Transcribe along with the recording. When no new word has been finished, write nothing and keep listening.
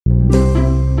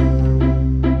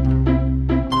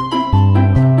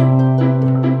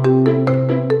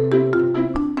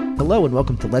and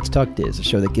welcome to Let's Talk Diz, a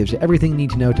show that gives you everything you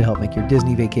need to know to help make your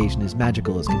Disney vacation as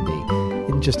magical as can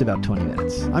be in just about 20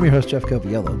 minutes. I'm your host, Jeff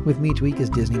Coviello. With me each week is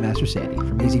Disney Master Sandy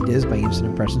from Easy Diz by Instant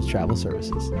Impressions Travel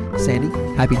Services. Sandy,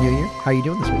 Happy New Year. How are you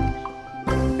doing this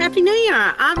week? Happy New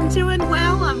Year. I'm doing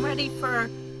well. I'm ready for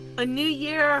a new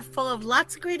year full of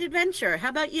lots of great adventure. How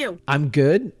about you? I'm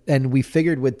good. And we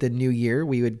figured with the new year,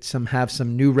 we would have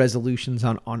some new resolutions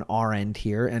on our end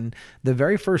here. And the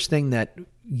very first thing that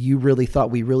you really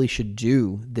thought we really should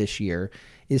do this year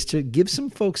is to give some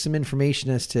folks some information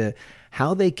as to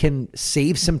how they can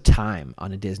save some time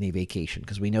on a Disney vacation,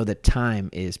 because we know that time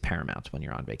is paramount when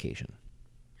you're on vacation.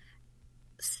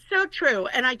 So true.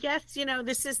 And I guess,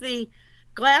 this is the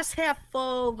glass half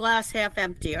full, glass half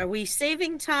empty. Are we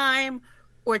saving time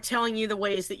or telling you the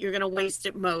ways that you're going to waste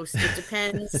it most? It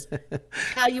depends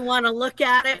how you want to look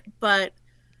at it, but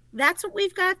that's what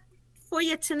we've got for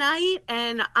you tonight.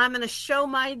 And I'm going to show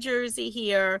my jersey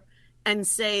here and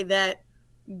say that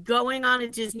going on a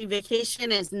Disney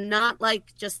vacation is not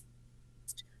like just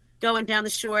going down the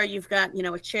shore. You've got,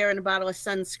 a chair and a bottle of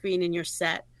sunscreen and you're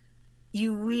set.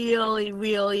 You really,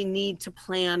 really need to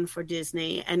plan for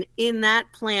Disney. And in that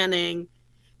planning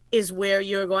is where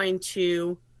you're going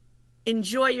to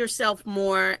enjoy yourself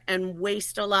more and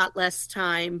waste a lot less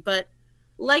time. But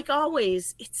like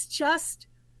always, it's just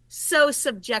so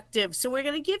subjective. So we're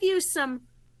going to give you some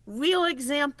real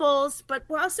examples, but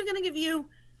we're also going to give you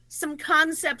some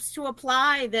concepts to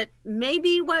apply that may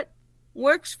be what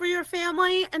works for your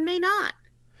family and may not.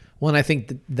 Well, and I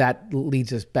think that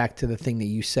leads us back to the thing that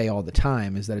you say all the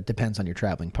time is that it depends on your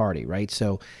traveling party, right?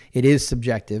 So it is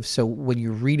subjective. So when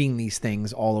you're reading these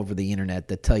things all over the internet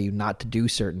that tell you not to do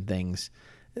certain things,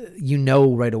 you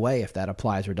know right away if that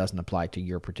applies or doesn't apply to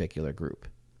your particular group.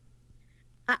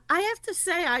 I have to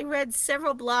say, I read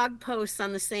several blog posts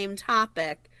on the same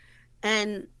topic,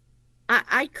 and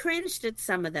I cringed at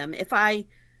some of them. If I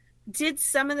did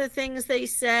some of the things they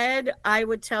said, I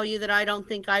would tell you that I don't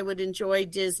think I would enjoy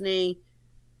Disney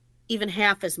even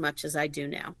half as much as I do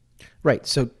now. Right.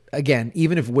 So again,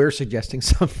 even if we're suggesting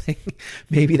something,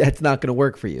 maybe that's not going to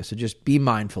work for you. So just be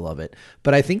mindful of it.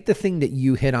 But I think the thing that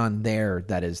you hit on there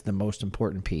that is the most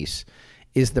important piece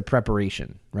is the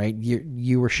preparation, right?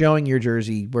 You were showing your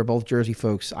jersey. We're both Jersey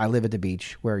folks. I live at the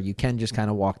beach where you can just kind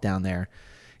of walk down there.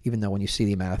 Even though when you see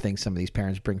the amount of things some of these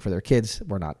parents bring for their kids,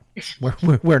 we're not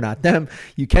them.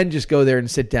 You can just go there and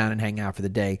sit down and hang out for the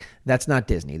day. That's not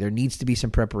Disney. There needs to be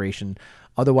some preparation.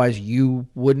 Otherwise, you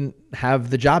wouldn't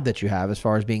have the job that you have as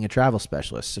far as being a travel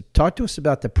specialist. So talk to us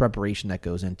about the preparation that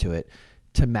goes into it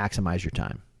to maximize your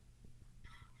time.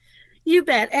 You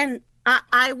bet. And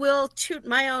I will toot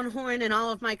my own horn and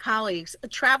all of my colleagues. A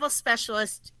travel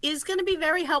specialist is going to be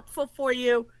very helpful for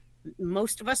you.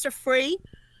 Most of us are free.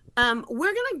 We're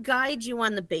going to guide you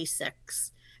on the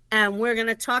basics, and we're going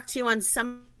to talk to you on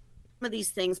some of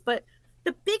these things. But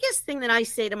the biggest thing that I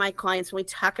say to my clients when we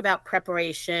talk about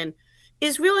preparation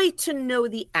is really to know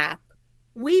the app.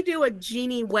 We do a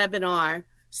Genie webinar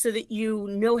so that you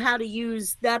know how to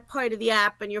use that part of the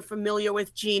app and you're familiar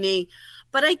with Genie.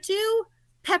 But I do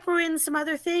pepper in some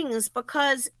other things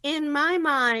because in my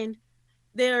mind,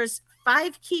 there's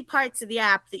 5 key parts of the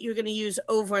app that you're going to use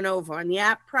over and over. And the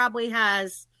app probably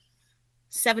has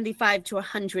 75 to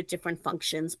 100 different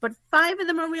functions, but 5 of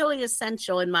them are really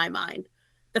essential in my mind.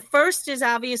 The first is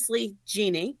obviously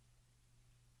Genie.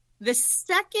 The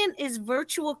second is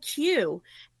virtual queue.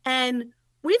 And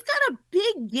we've got a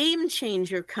big game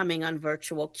changer coming on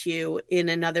virtual queue in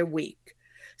another week.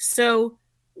 So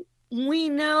we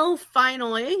know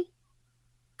finally,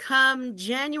 come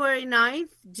January 9th,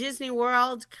 Disney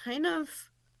World kind of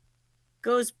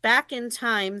goes back in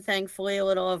time, thankfully, a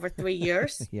little over 3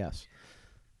 years. Yes.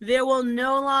 There will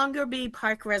no longer be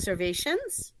park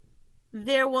reservations.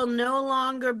 There will no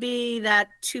longer be that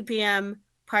 2 p.m.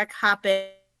 park hopping.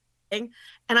 And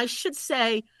I should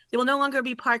say, there will no longer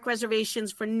be park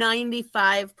reservations for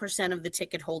 95% of the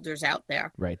ticket holders out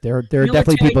there. Right. There are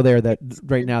definitely people there that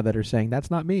right now that are saying, that's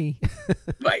not me.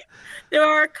 Right. There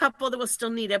are a couple that will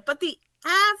still need it. But the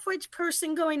average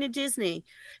person going to Disney,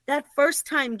 that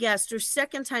first-time guest or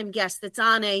second-time guest that's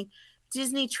on a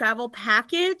Disney travel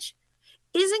package,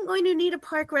 isn't going to need a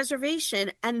park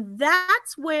reservation. And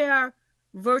that's where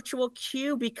virtual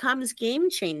queue becomes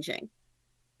game-changing,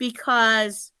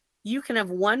 because you can have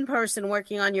one person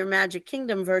working on your Magic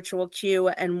Kingdom virtual queue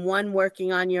and one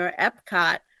working on your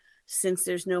Epcot, since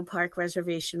there's no park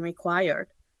reservation required.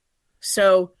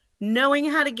 So knowing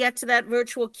how to get to that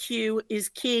virtual queue is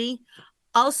key.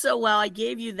 Also, while I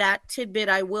gave you that tidbit,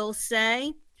 I will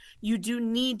say you do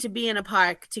need to be in a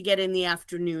park to get in the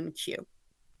afternoon queue.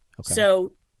 Okay.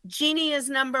 So Genie is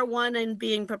number one in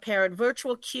being prepared.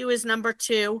 Virtual queue is number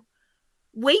two.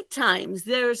 Wait times.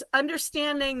 There's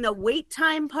understanding the wait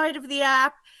time part of the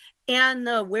app and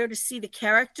the where to see the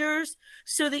characters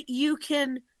so that you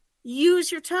can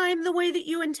use your time the way that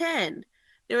you intend.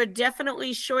 There are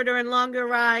definitely shorter and longer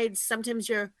rides. Sometimes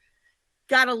you're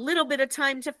got a little bit of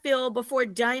time to fill before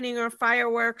dining or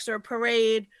fireworks or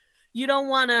parade. You don't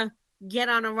want to get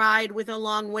on a ride with a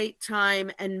long wait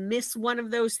time and miss one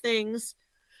of those things.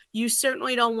 You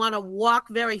certainly don't want to walk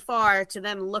very far to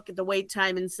then look at the wait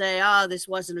time and say, oh, this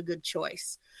wasn't a good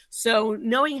choice. So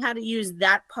knowing how to use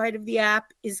that part of the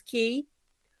app is key.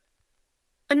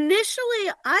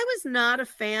 Initially, I was not a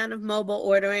fan of mobile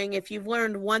ordering. If you've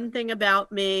learned one thing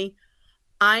about me,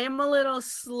 I am a little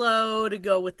slow to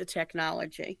go with the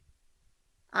technology.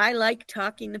 I like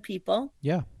talking to people.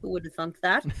 Yeah. Who would have thunk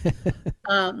that?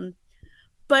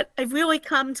 But I've really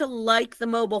come to like the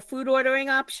mobile food ordering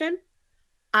option.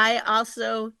 I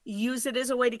also use it as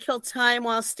a way to kill time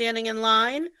while standing in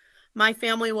line. My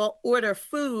family will order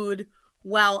food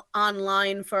while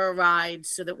online for a ride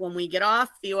so that when we get off,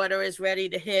 the order is ready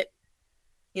to hit,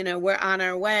 we're on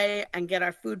our way and get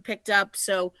our food picked up.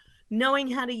 So knowing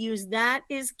how to use that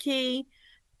is key.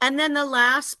 And then the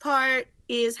last part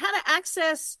is how to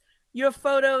access your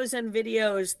photos and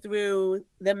videos through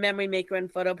the Memory Maker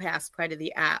and PhotoPass part of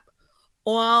the app.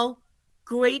 All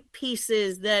great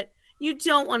pieces that you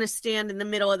don't want to stand in the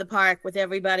middle of the park with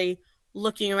everybody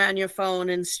looking around your phone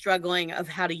and struggling of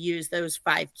how to use those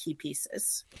 5 key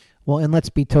pieces. Well, and let's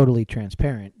be totally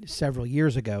transparent. Several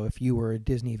years ago, if you were a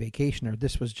Disney vacationer,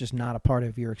 this was just not a part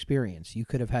of your experience. You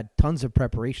could have had tons of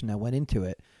preparation that went into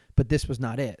it, but this was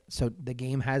not it. So the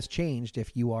game has changed.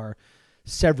 If you are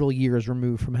several years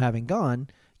removed from having gone,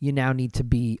 you now need to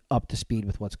be up to speed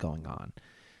with what's going on.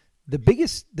 The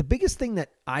biggest thing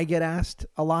that I get asked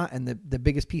a lot, and the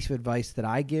biggest piece of advice that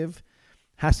I give,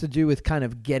 has to do with kind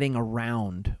of getting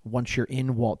around once you're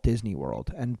in Walt Disney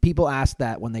World. And people ask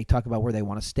that when they talk about where they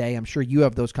want to stay. I'm sure you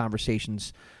have those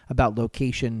conversations about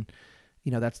location.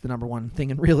 That's the number one thing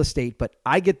in real estate. But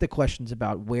I get the questions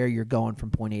about where you're going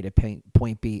from point A to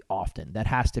point B often. That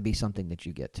has to be something that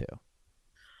you get to.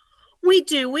 We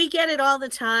do. We get it all the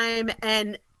time.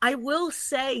 And I will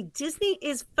say Disney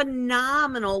is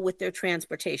phenomenal with their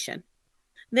transportation.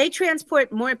 They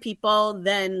transport more people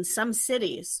than some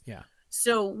cities. Yeah.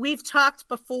 So we've talked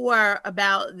before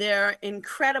about their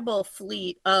incredible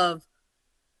fleet of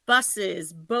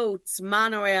buses, boats,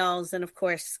 monorails, and of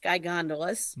course, sky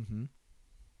gondolas. Mm-hmm.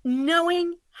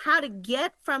 Knowing how to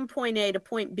get from point A to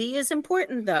point B is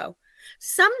important, though.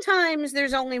 Sometimes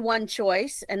there's only one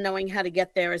choice, and knowing how to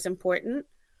get there is important.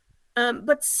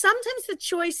 But sometimes the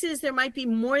choices, there might be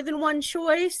more than one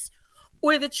choice,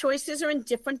 or the choices are in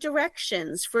different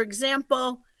directions. For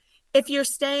example, if you're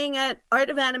staying at Art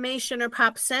of Animation or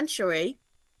Pop Century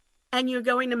and you're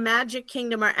going to Magic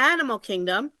Kingdom or Animal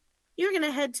Kingdom, you're going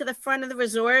to head to the front of the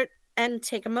resort and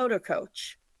take a motor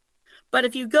coach. But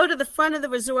if you go to the front of the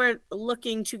resort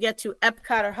looking to get to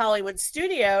Epcot or Hollywood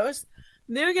Studios,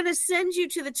 they're going to send you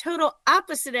to the total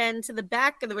opposite end, to the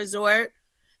back of the resort,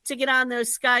 to get on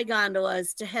those sky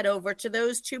gondolas to head over to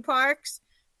those 2 parks,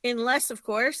 unless, of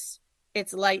course,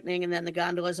 it's lightning and then the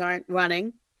gondolas aren't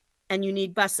running and you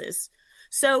need buses.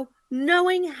 So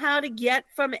knowing how to get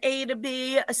from A to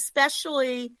B,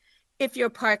 especially if you're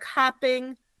park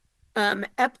hopping,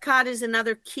 Epcot is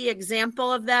another key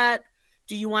example of that.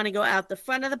 Do you want to go out the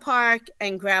front of the park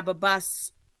and grab a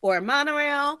bus or a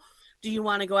monorail? Do you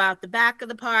want to go out the back of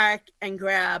the park and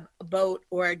grab a boat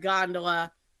or a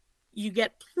gondola? You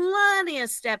get plenty of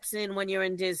steps in when you're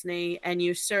in Disney, and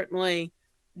you certainly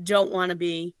don't want to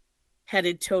be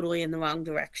headed totally in the wrong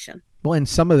direction. Well, and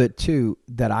some of it, too,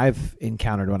 that I've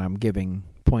encountered when I'm giving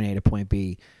point A to point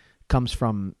B comes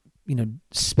from,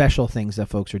 special things that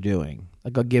folks are doing.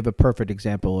 Like, I'll give a perfect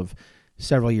example of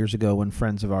several years ago when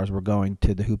friends of ours were going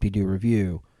to the Hoop-Dee-Doo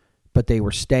Review, but they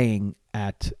were staying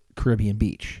at Caribbean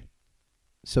Beach.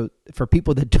 So for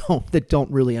people that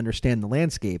don't really understand the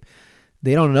landscape,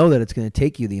 they don't know that it's going to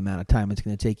take you the amount of time it's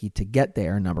going to take you to get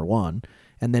there, number one.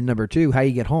 And then number two, how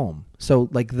you get home. So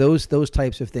like those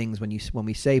types of things, when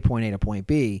we say point A to point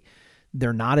B,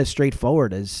 they're not as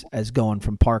straightforward as going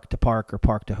from park to park or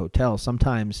park to hotel.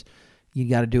 Sometimes you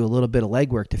got to do a little bit of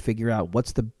legwork to figure out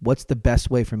what's the best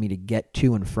way for me to get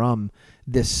to and from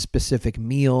this specific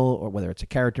meal, or whether it's a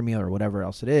character meal or whatever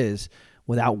else it is,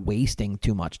 without wasting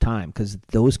too much time, because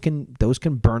those can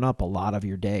burn up a lot of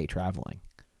your day traveling.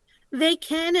 They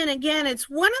can, and again, it's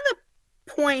one of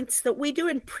the points that we do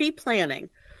in pre-planning.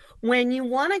 When you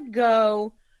want to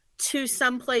go to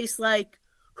someplace like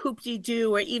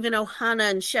Hoop-de-Doo or even Ohana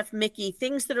and Chef Mickey,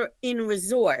 things that are in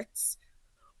resorts,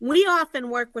 we often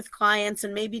work with clients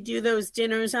and maybe do those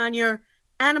dinners on your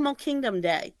Animal Kingdom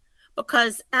day,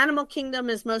 because Animal Kingdom,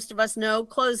 as most of us know,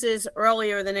 closes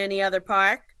earlier than any other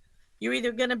park. You're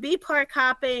either going to be park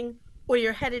hopping or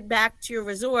you're headed back to your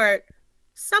resort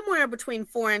somewhere between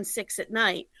 4 and 6 at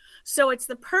night. So it's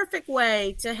the perfect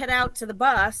way to head out to the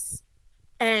bus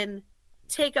and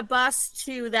take a bus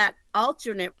to that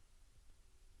alternate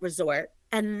resort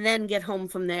and then get home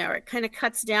from there. It kind of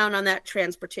cuts down on that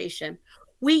transportation.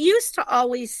 We used to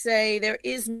always say there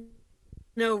is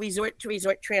no resort to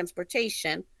resort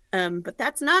transportation, but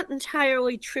that's not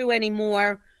entirely true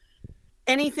anymore.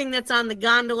 Anything that's on the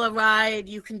gondola ride,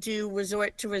 you can do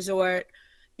resort to resort.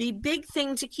 The big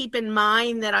thing to keep in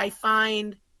mind that I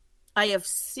find I have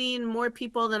seen more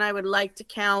people than I would like to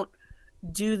count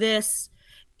do this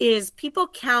is people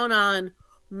count on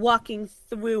walking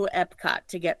through Epcot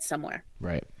to get somewhere.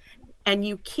 Right. And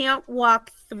you can't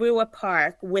walk through a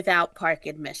park without park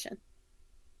admission.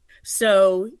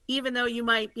 So even though you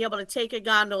might be able to take a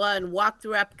gondola and walk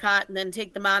through Epcot and then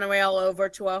take the monorail over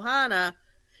to Ohana,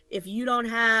 if you don't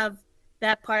have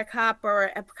that park hopper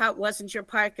or Epcot wasn't your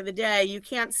park of the day, you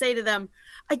can't say to them,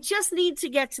 I just need to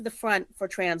get to the front for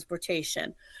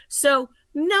transportation. So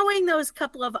knowing those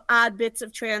couple of odd bits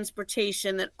of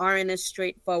transportation that aren't as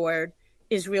straightforward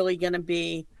is really going to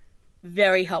be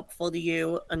very helpful to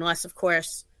you, unless, of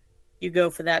course, you go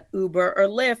for that Uber or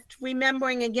Lyft.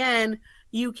 Remembering, again,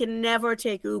 you can never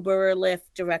take Uber or Lyft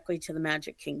directly to the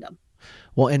Magic Kingdom.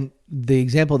 Well, and the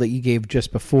example that you gave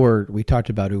just before we talked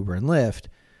about Uber and Lyft,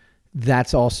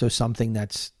 that's also something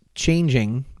that's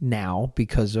changing now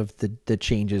because of the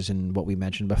changes in what we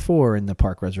mentioned before in the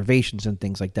park reservations and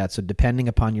things like that. So depending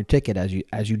upon your ticket,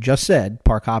 as you just said,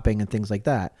 park hopping and things like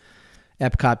that,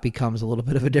 Epcot becomes a little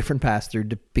bit of a different pass-through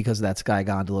because of that Sky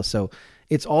Gondola. So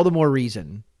it's all the more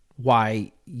reason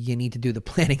why you need to do the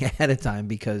planning ahead of time,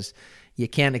 because you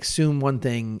can't assume one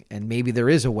thing and maybe there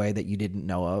is a way that you didn't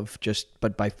know of,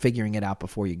 but by figuring it out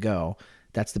before you go,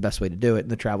 that's the best way to do it. And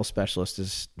the travel specialist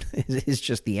is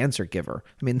just the answer giver.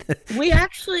 I mean, we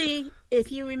actually,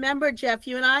 if you remember, Jeff,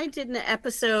 you and I did an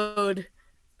episode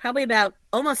probably about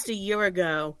almost a year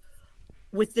ago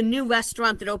with the new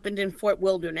restaurant that opened in Fort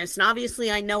Wilderness. And obviously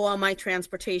I know all my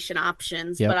transportation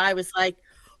options, But I was like,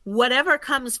 whatever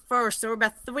comes first. There were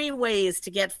about 3 ways to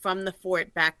get from the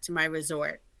fort back to my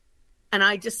resort. And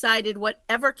I decided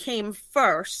whatever came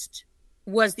first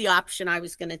was the option I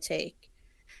was going to take.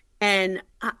 And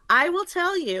I will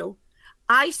tell you,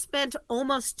 I spent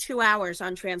almost 2 hours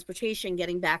on transportation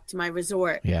getting back to my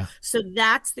resort. Yeah. So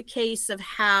that's the case of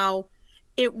how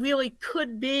it really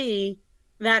could be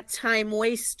that time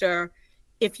waster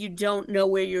if you don't know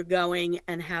where you're going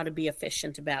and how to be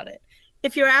efficient about it.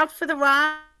 If you're out for the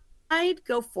ride,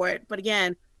 go for it. But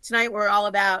again, tonight we're all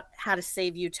about how to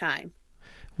save you time.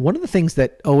 One of the things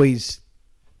that always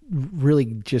really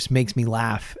just makes me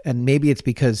laugh, and maybe it's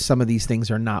because some of these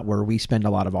things are not where we spend a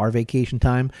lot of our vacation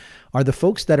time, are the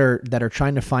folks that are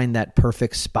trying to find that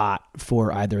perfect spot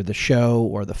for either the show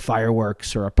or the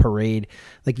fireworks or a parade.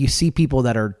 Like you see people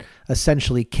that are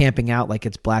essentially camping out like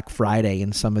it's Black Friday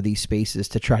in some of these spaces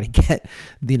to try to get,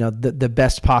 the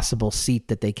best possible seat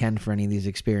that they can for any of these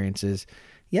experiences.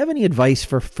 You have any advice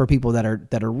for people that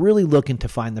are really looking to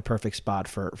find the perfect spot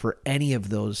for any of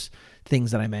those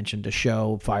things that I mentioned, a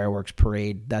show, fireworks,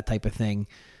 parade, that type of thing,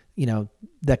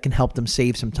 that can help them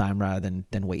save some time rather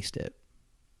than waste it?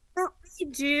 Well, you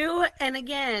do. And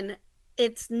again,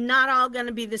 it's not all going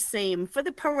to be the same. For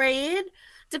the parade,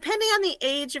 depending on the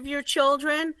age of your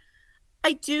children,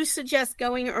 I do suggest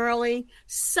going early.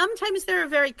 Sometimes there are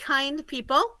very kind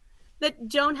people that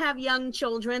don't have young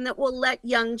children that will let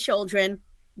young children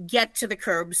get to the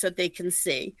curb so that they can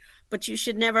see. But you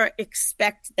should never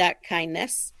expect that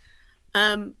kindness.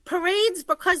 Parades,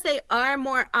 because they are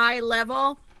more eye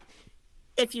level,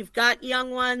 if you've got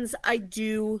young ones, I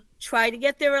do try to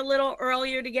get there a little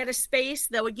earlier to get a space.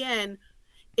 Though again,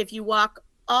 if you walk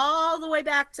all the way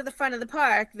back to the front of the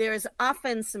park, there's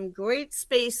often some great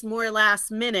space more last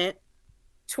minute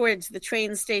towards the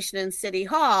train station and City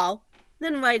Hall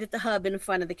than right at the hub in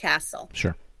front of the castle.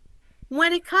 Sure.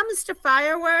 When it comes to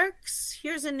fireworks,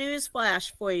 here's a news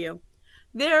flash for you.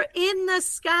 They're in the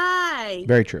sky.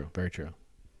 Very true. Very true.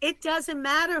 It doesn't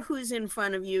matter who's in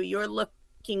front of you. You're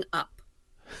looking up.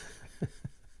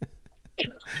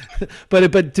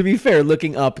 But to be fair,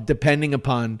 looking up, depending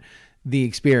upon the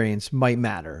experience, might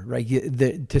matter, right?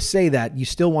 To say that, you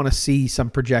still want to see some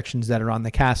projections that are on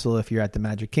the castle if you're at the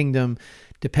Magic Kingdom,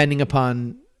 depending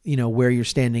upon where you're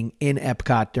standing in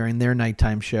Epcot during their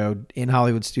nighttime show in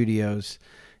Hollywood Studios.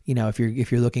 if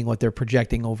you're looking what they're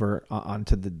projecting over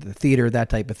onto the theater, that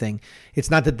type of thing. It's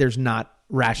not that there's not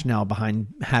rationale behind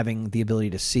having the ability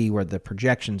to see where the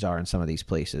projections are in some of these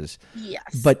places.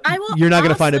 Yes. But you're not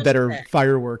going to find a better say,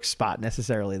 fireworks spot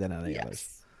necessarily than any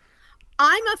others.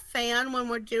 I'm a fan when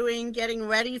we're getting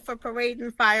ready for parade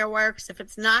and fireworks. If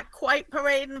it's not quite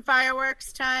parade and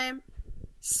fireworks time,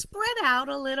 spread out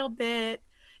a little bit.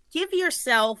 Give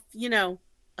yourself,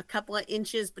 a couple of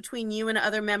inches between you and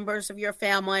other members of your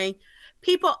family.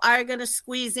 People are going to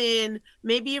squeeze in.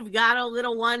 Maybe you've got a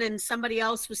little one and somebody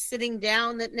else was sitting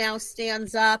down that now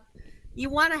stands up. You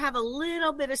want to have a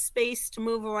little bit of space to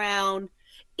move around.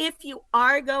 If you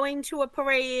are going to a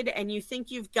parade and you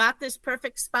think you've got this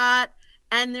perfect spot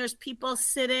and there's people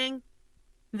sitting,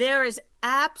 there is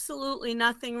absolutely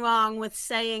nothing wrong with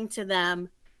saying to them,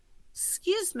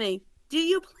 "Excuse me, do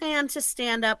you plan to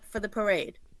stand up for the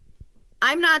parade?"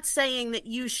 I'm not saying that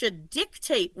you should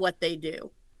dictate what they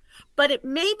do, but it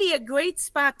may be a great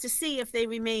spot to see if they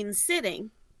remain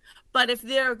sitting. But if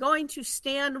they're going to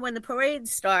stand when the parade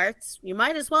starts, you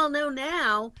might as well know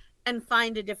now and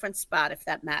find a different spot if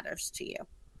that matters to you.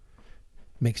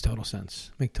 Makes total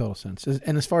sense.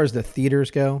 And as far as the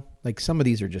theaters go, like some of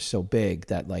these are just so big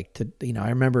that I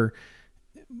remember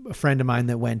a friend of mine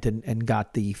that went and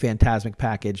got the Fantasmic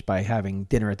package by having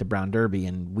dinner at the Brown Derby,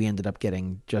 and we ended up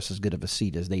getting just as good of a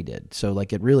seat as they did. So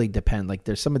it really depends.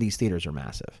 There's some of these theaters are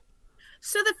massive.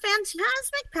 So the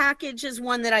Fantasmic package is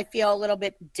one that I feel a little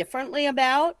bit differently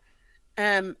about.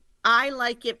 I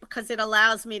like it because it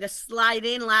allows me to slide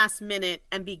in last minute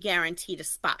and be guaranteed a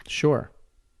spot. Sure.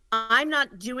 I'm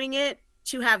not doing it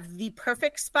to have the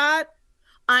perfect spot.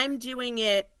 I'm doing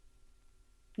it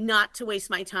not to waste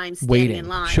my time standing in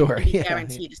line and be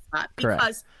guaranteed a spot.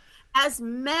 Because as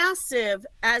massive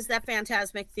as that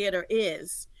Fantasmic Theater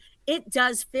is, it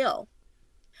does fill.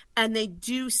 And they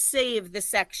do save the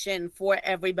section for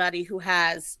everybody who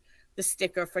has the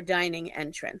sticker for dining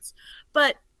entrance.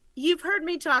 But you've heard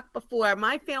me talk before.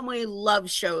 My family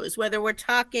loves shows, whether we're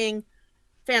talking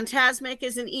Fantasmic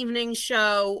is an evening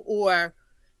show or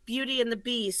Beauty and the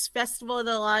Beast, Festival of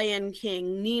the Lion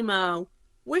King, Nemo.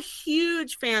 We're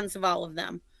huge fans of all of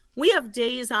them. We have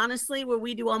days, honestly, where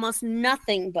we do almost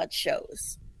nothing but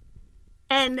shows.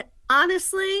 And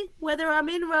honestly, whether I'm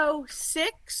in row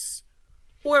 6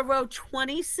 or row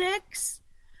 26,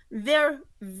 they're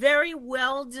very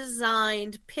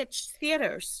well-designed pitched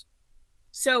theaters.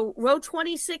 So row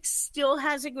 26 still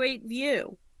has a great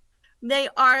view. They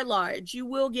are large. You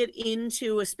will get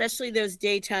into, especially those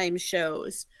daytime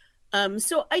shows.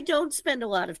 So I don't spend a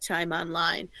lot of time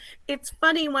online. It's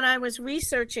funny, when I was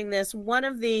researching this, one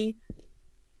of the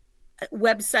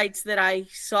websites that I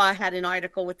saw had an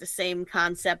article with the same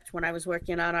concept when I was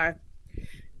working on our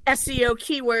SEO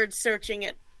keyword searching.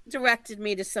 It directed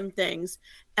me to some things.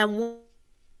 And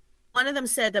one of them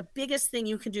said the biggest thing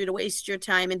you can do to waste your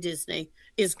time in Disney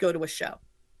is go to a show.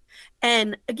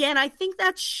 And again, I think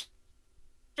that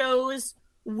shows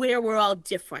where we're all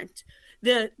different.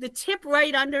 The tip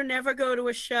right under never go to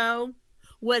a show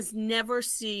was never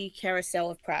see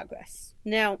Carousel of Progress.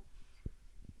 Now,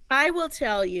 I will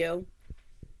tell you,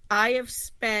 I have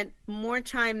spent more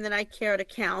time than I care to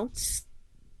count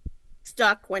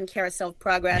stuck when Carousel of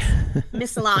Progress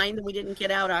misaligned and we didn't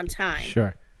get out on time.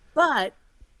 Sure. But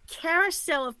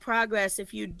Carousel of Progress,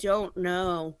 if you don't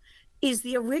know, is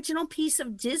the original piece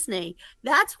of Disney.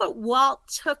 That's what Walt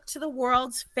took to the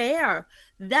World's Fair.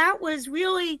 That was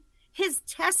really his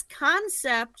test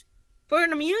concept for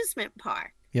an amusement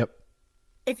park. Yep.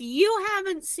 If you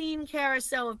haven't seen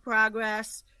Carousel of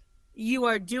Progress, you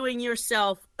are doing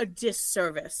yourself a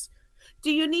disservice. Do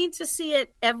you need to see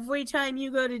it every time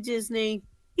you go to Disney?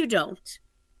 You don't.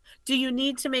 Do you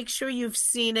need to make sure you've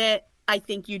seen it? I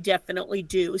think you definitely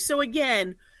do. So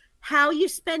again, how you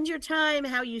spend your time,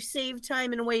 how you save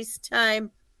time and waste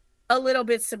time, a little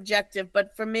bit subjective.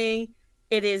 But for me,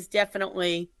 it is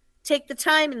definitely take the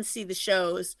time and see the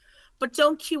shows, but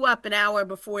don't queue up an hour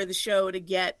before the show to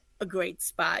get a great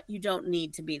spot. You don't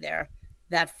need to be there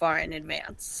that far in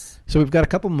advance. So we've got a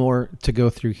couple more to go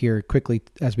through here quickly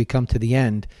as we come to the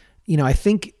end. I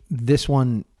think this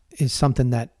one is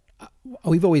something that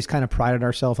we've always kind of prided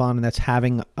ourselves on, and that's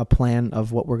having a plan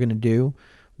of what we're going to do.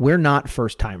 We're not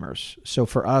first timers. So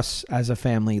for us as a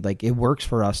family, it works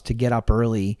for us to get up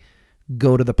early,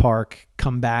 go to the park,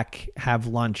 come back, have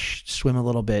lunch, swim a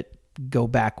little bit, go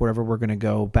back wherever we're going to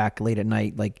go, back late at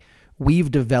night.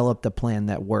 We've developed a plan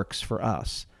that works for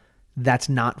us. That's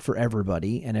not for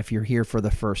everybody. And if you're here for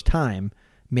the first time,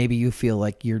 maybe you feel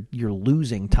like you're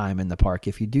losing time in the park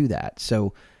if you do that.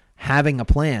 So having a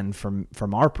plan from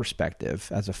our perspective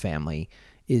as a family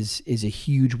is a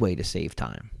huge way to save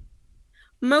time.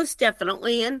 Most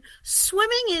definitely. And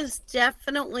swimming is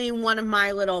definitely one of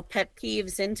my little pet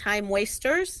peeves and time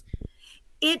wasters.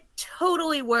 It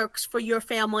totally works for your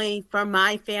family, for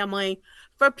my family,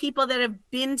 for people that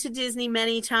have been to Disney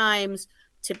many times,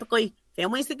 typically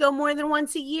families that go more than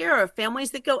once a year or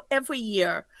families that go every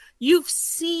year. You've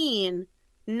seen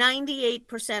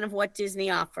 98% of what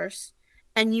Disney offers,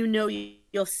 and you know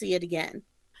you'll see it again.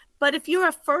 But if you're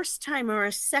a first timer or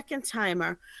a second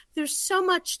timer, there's so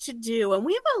much to do. And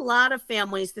we have a lot of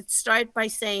families that start by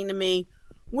saying to me,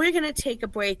 we're going to take a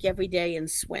break every day and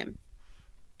swim.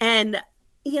 And,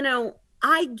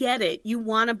 I get it. You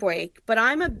want a break, but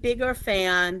I'm a bigger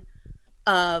fan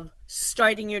of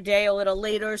starting your day a little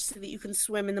later so that you can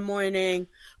swim in the morning,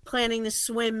 planning to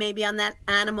swim maybe on that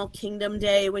Animal Kingdom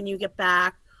day when you get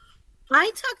back.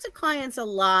 I talk to clients a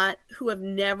lot who have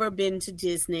never been to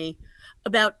Disney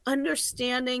about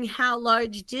understanding how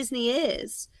large Disney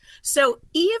is. So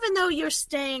even though you're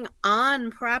staying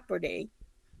on property,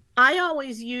 I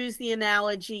always use the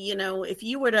analogy, if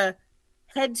you were to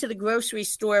head to the grocery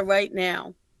store right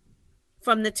now,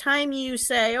 from the time you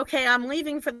say, okay, I'm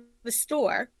leaving for the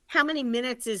store, how many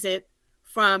minutes is it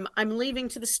from I'm leaving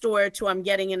to the store to I'm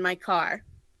getting in my car?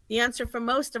 The answer for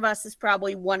most of us is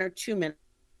probably 1 or 2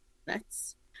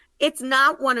 minutes. It's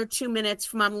not 1 or 2 minutes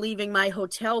from I'm leaving my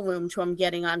hotel room to I'm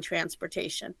getting on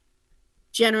transportation.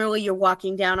 Generally, you're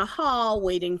walking down a hall,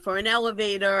 waiting for an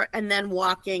elevator, and then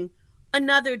walking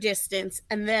another distance,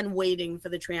 and then waiting for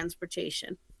the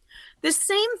transportation. The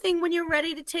same thing when you're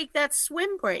ready to take that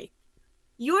swim break.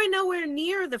 You're nowhere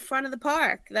near the front of the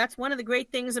park. That's one of the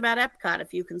great things about Epcot.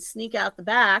 If you can sneak out the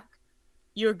back,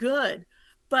 you're good.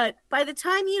 But by the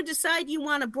time you decide you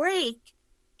want a break,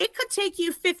 it could take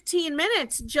you 15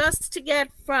 minutes just to get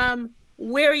from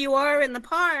where you are in the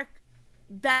park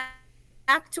back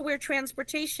to where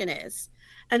transportation is.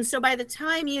 And so by the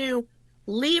time you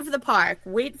leave the park,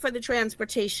 wait for the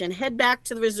transportation, head back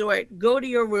to the resort, go to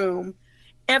your room,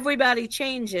 everybody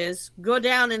changes, go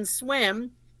down and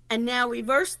swim, and now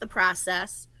reverse the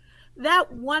process,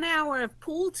 that 1 hour of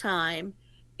pool time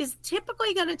is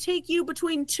typically going to take you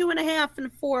between 2.5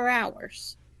 and 4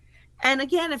 hours. And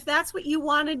again, if that's what you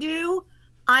want to do,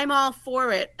 I'm all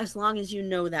for it, as long as you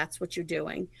know that's what you're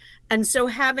doing. And so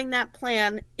having that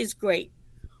plan is great.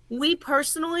 We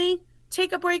personally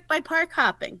take a break by park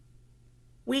hopping.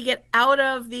 We get out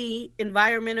of the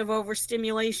environment of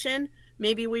overstimulation.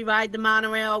 Maybe we ride the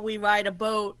monorail, we ride a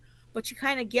boat, but you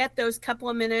kind of get those couple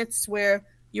of minutes where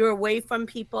you're away from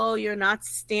people, you're not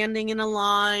standing in a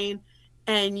line,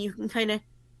 and you can kind of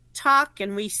talk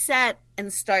and reset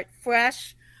and start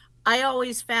fresh. I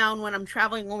always found when I'm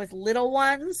traveling with little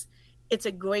ones, it's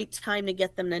a great time to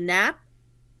get them to nap.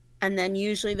 And then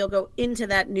usually they'll go into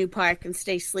that new park and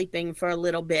stay sleeping for a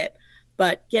little bit.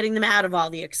 But getting them out of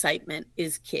all the excitement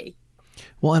is key.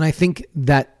 Well, and I think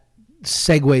that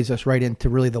segues us right into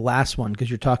really the last one,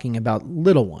 because you're talking about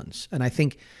little ones. And I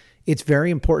think it's very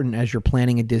important as you're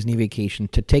planning a Disney vacation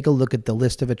to take a look at the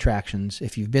list of attractions.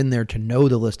 If you've been there, to know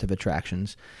the list of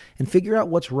attractions and figure out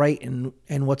what's right and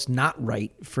what's not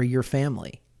right for your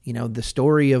family. The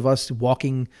story of us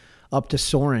walking up to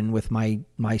Soarin' with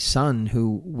my son,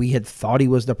 who we had thought he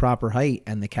was the proper height,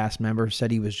 and the cast member said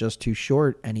he was just too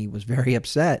short, and he was very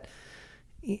upset.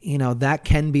 That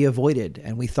can be avoided,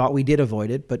 and we thought we did avoid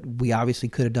it, but we obviously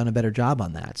could have done a better job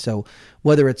on that. So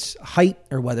whether it's height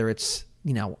or whether it's,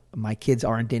 my kids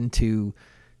aren't into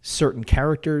certain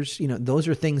characters, those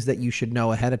are things that you should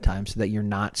know ahead of time so that you're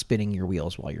not spinning your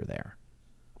wheels while you're there.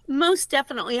 Most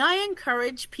definitely. I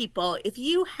encourage people, if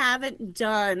you haven't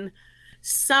done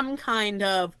some kind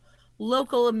of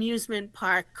local amusement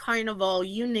park, carnival,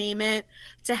 you name it,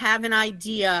 to have an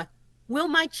idea. Will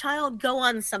my child go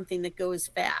on something that goes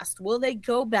fast? Will they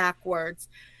go backwards?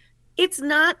 It's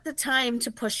not the time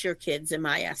to push your kids, in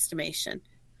my estimation.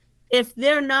 If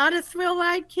they're not a thrill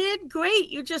ride kid, great.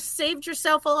 You just saved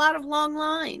yourself a lot of long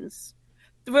lines.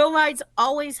 Thrill rides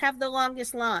always have the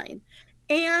longest line.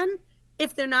 And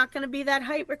if they're not going to be that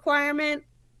height requirement,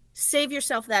 save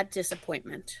yourself that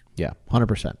disappointment. Yeah,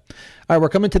 100%. All right, we're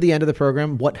coming to the end of the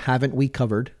program. What haven't we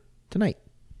covered tonight?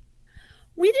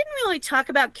 We didn't really talk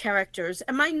about characters.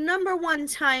 And my number one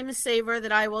time saver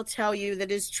that I will tell you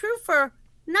that is true for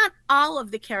not all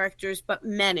of the characters, but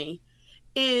many,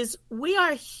 is we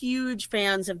are huge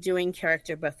fans of doing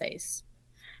character buffets.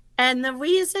 And the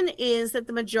reason is that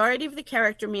the majority of the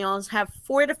character meals have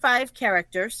 4 to 5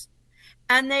 characters,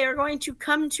 and they are going to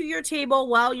come to your table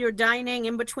while you're dining,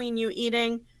 in between you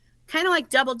eating, kind of like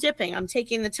double dipping. I'm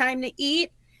taking the time to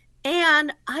eat,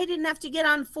 and I didn't have to get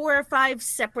on 4 or 5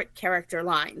 separate character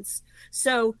lines.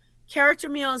 So character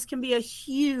meals can be a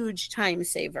huge time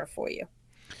saver for you.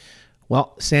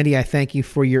 Well, Sandy, I thank you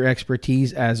for your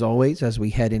expertise as always as we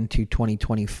head into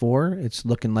 2024. It's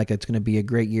looking like it's going to be a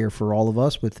great year for all of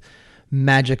us with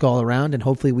magic all around, and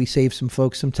hopefully we save some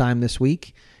folks some time this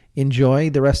week. Enjoy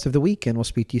the rest of the week, and we'll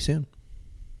speak to you soon.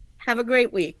 Have a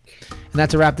great week. And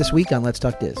that's a wrap this week on Let's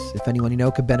Talk Diz. If anyone you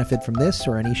know could benefit from this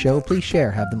or any show, please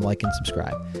share, have them like and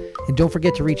subscribe. And don't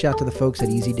forget to reach out to the folks at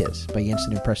Easy Diz by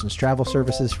Instant Impressions Travel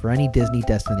Services for any Disney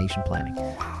destination planning.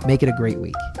 Make it a great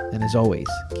week. And as always,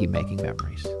 keep making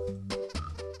memories.